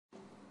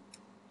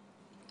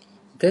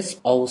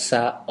This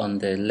ulcer on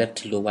the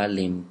left lower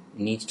limb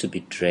needs to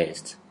be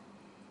dressed.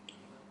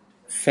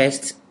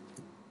 First,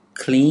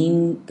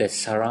 clean the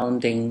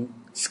surrounding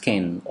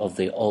skin of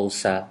the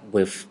ulcer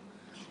with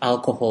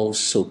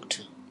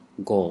alcohol-soaked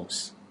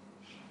gauze.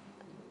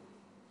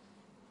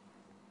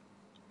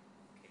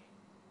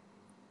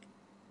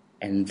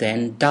 And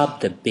then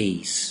dab the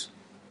base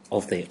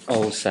of the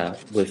ulcer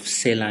with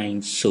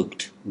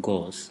saline-soaked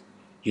gauze.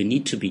 You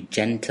need to be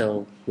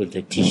gentle with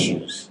the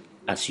tissues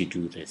as you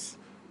do this.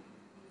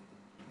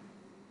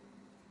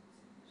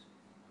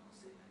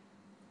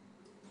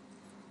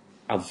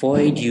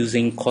 Avoid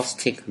using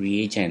caustic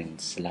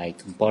reagents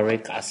like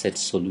boric acid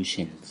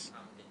solutions.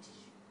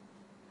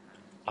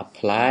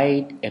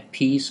 Apply a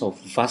piece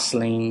of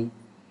Vaseline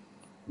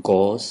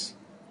gauze.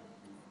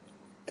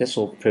 This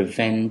will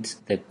prevent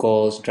the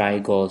dry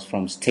gauze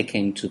from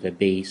sticking to the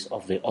base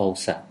of the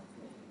ulcer.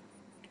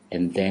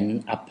 And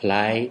then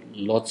apply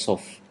lots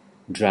of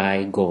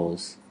dry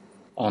gauze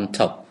on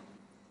top.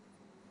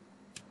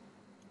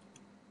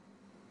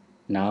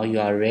 Now you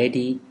are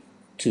ready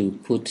to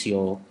put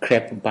your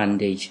crepe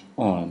bandage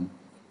on.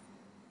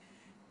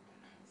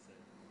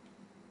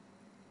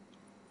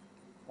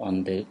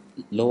 On the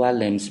lower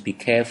limbs, be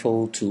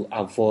careful to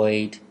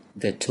avoid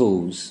the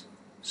toes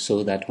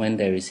so that when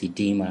there is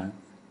edema,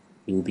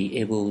 you will be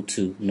able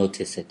to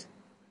notice it.